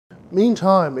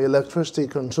Meantime, electricity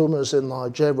consumers in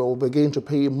Nigeria will begin to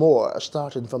pay more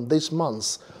starting from this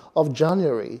month of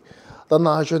January. The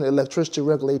Nigerian Electricity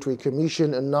Regulatory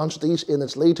Commission announced this in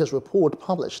its latest report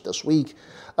published this week.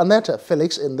 Annetta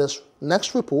Felix in this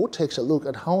next report takes a look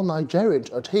at how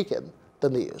Nigerians are taking the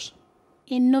news.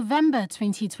 In November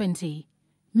 2020,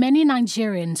 many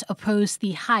Nigerians opposed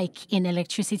the hike in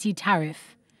electricity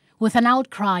tariff, with an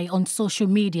outcry on social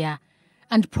media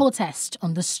and protest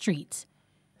on the street.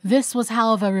 This was,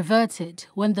 however, reverted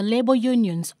when the labor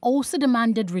unions also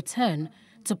demanded return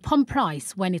to pump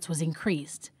price when it was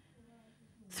increased.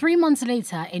 3 months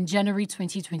later, in January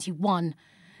 2021,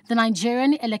 the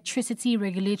Nigerian Electricity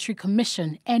Regulatory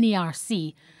Commission,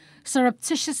 NERC,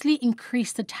 surreptitiously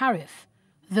increased the tariff,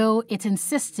 though it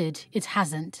insisted it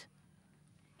hasn't.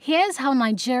 Here's how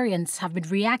Nigerians have been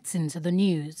reacting to the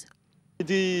news.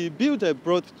 The bill they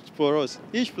brought for us,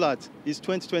 each flat is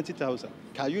 20,000.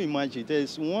 Can you imagine?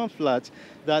 There's one flat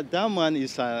that man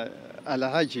is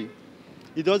Alhaji.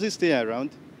 He doesn't stay around.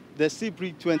 They still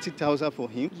bring 20,000 for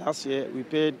him. Last year we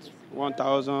paid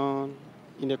 1,000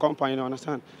 in the company, you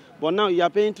understand? But now you are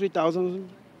paying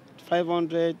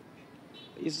 3,500.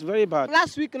 It's very bad.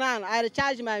 Last week now I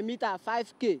recharged my meter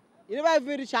 5K. You never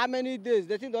even reach how many days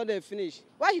the thing don't finish.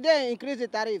 Why should they increase the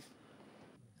tariff?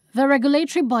 The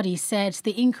regulatory body said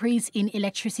the increase in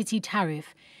electricity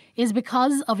tariff is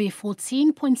because of a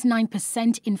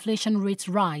 14.9% inflation rate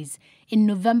rise in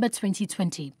November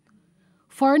 2020.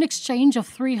 Foreign exchange of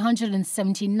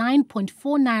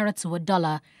 379.4 naira to a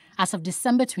dollar as of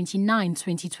December 29,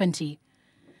 2020.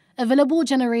 Available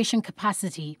generation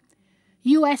capacity,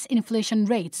 US inflation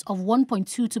rates of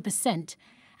 1.22%,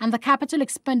 and the capital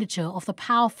expenditure of the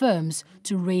power firms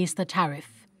to raise the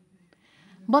tariff.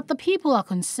 But the people are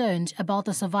concerned about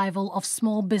the survival of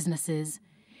small businesses.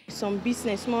 Small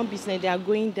business, they are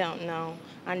going down now.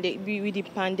 And with the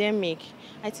pandemic,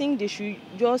 I think they should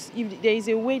just, if there is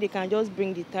a way they can just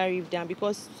bring the tariff down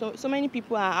because so many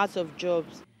people are out of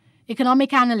jobs.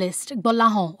 Economic analyst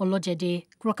Gbolahan Olojede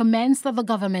recommends that the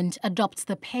government adopts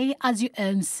the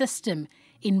pay-as-you-earn system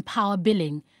in power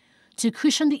billing to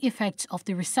cushion the effects of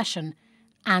the recession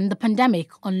and the pandemic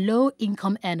on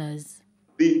low-income earners.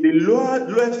 The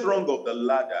lowest rung of the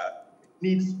ladder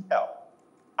needs help.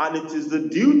 And it is the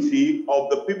duty of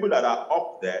the people that are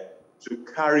up there to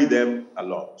carry them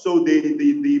along. So the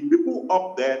people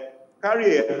up there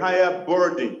carry a higher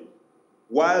burden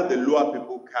while the lower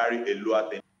people carry a lower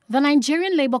thing. The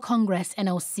Nigerian Labour Congress,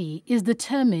 NLC, is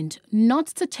determined not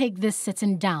to take this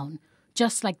sitting down,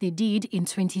 just like they did in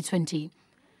 2020.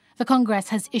 The Congress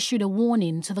has issued a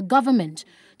warning to the government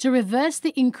to reverse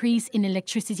the increase in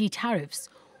electricity tariffs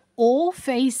or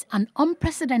face an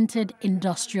unprecedented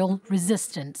industrial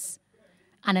resistance.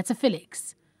 Annetta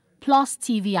Felix, Plus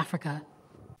TV Africa.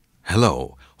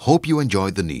 Hello, hope you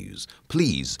enjoyed the news.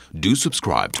 Please do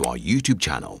subscribe to our YouTube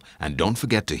channel and don't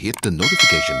forget to hit the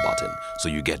notification button so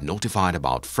you get notified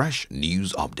about fresh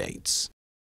news updates.